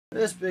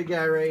This big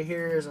guy right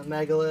here is a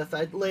Megalith.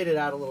 I laid it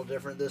out a little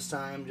different this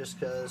time just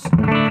because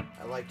I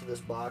liked this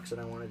box and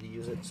I wanted to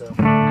use it. So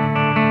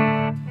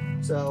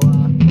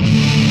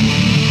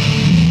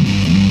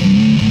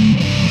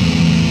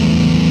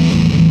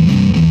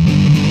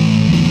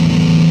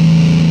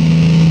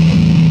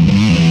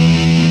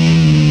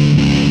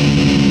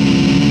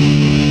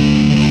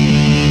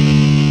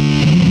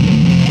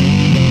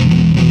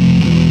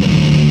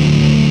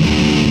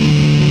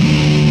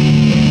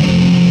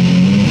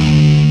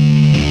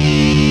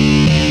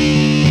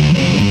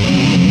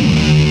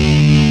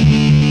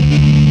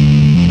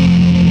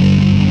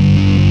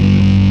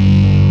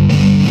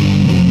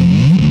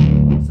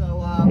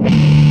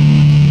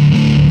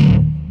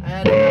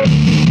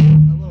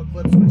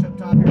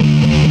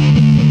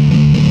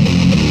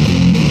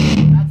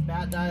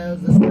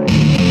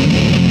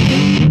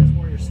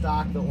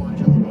the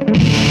orange LED.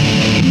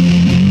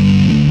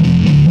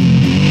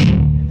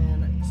 And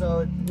then,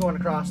 so going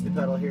across the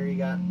pedal here, you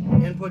got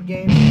input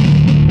gain. And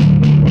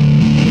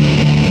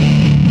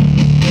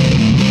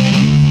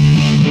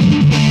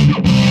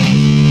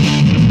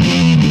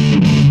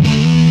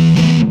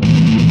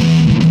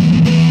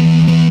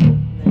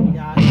then you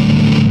got,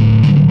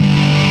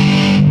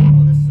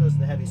 oh, this is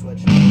the heavy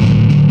switch.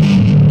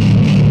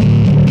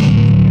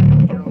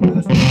 Your own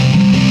boost.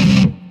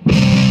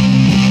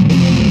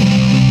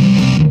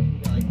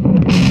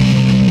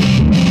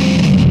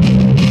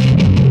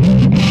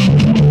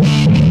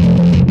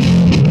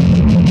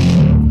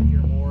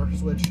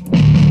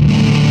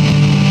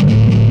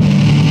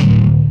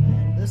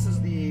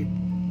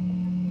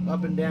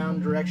 Up and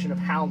down direction of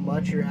how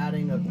much you're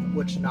adding of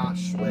which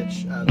notch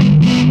switch.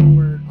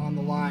 Where on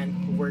the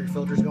line where your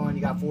filter's going,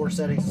 you got 4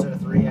 settings instead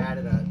of 3. I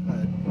added a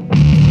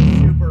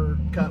super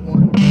cut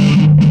one.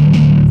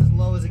 That's as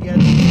low as it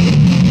gets.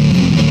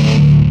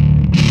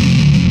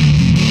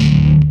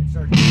 It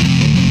starts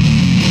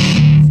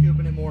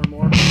scooping it more and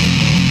more.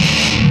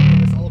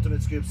 This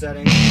ultimate scoop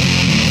setting.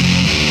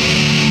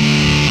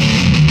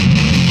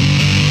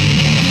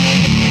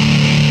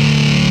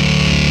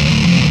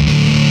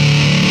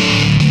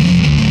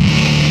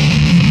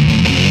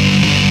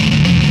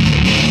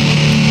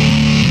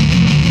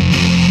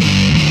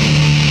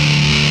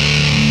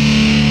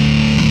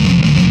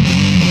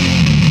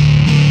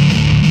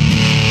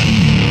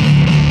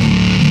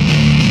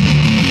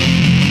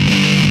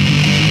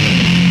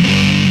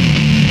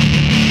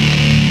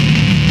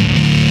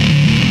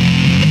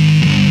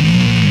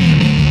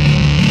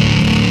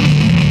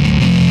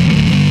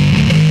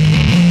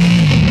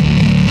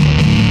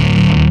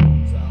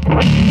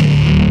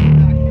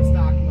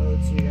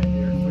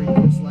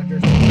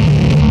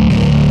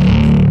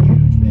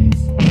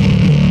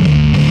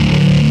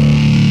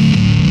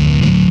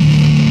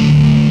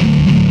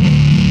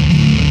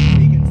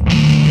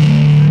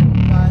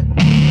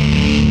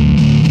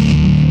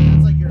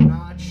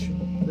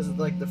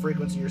 Like the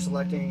frequency you're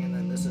selecting, and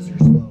then this is your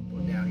slope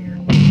down here.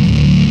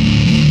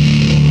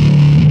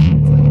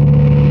 It's like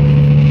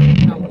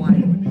how wide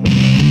it would be.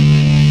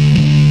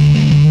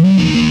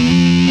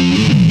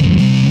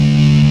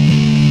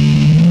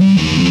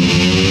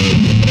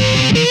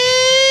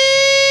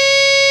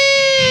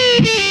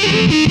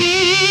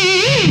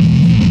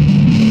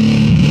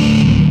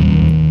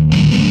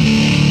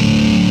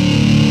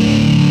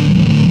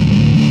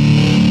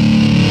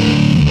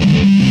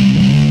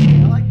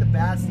 I like the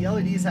bats. The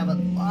LEDs have a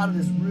lot of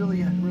this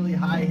really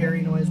high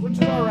hairy noise, which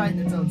is alright in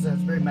its own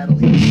sense, very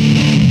metally.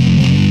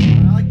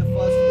 But I like the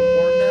fuzz for the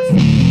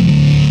warmness.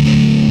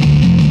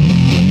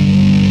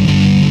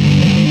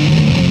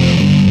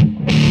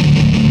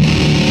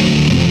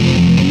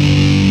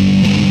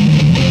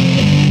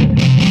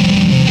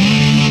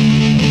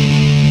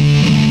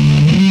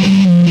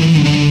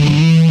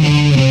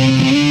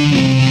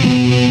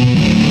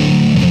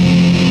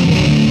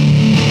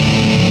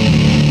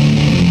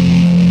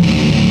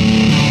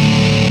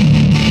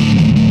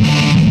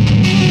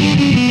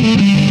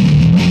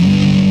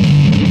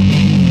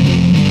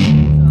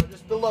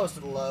 Lowest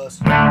of the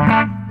lowest.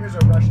 Here's a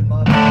Russian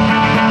Muff.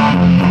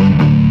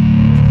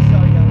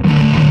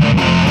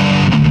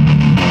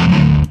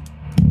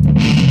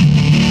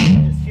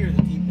 Just hear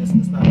the deepness in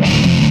this pedal.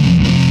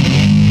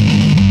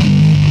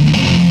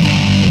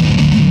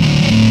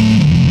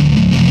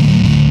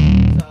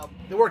 So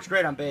it works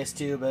great on bass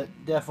too, but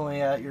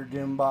definitely at your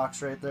doom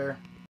box right there.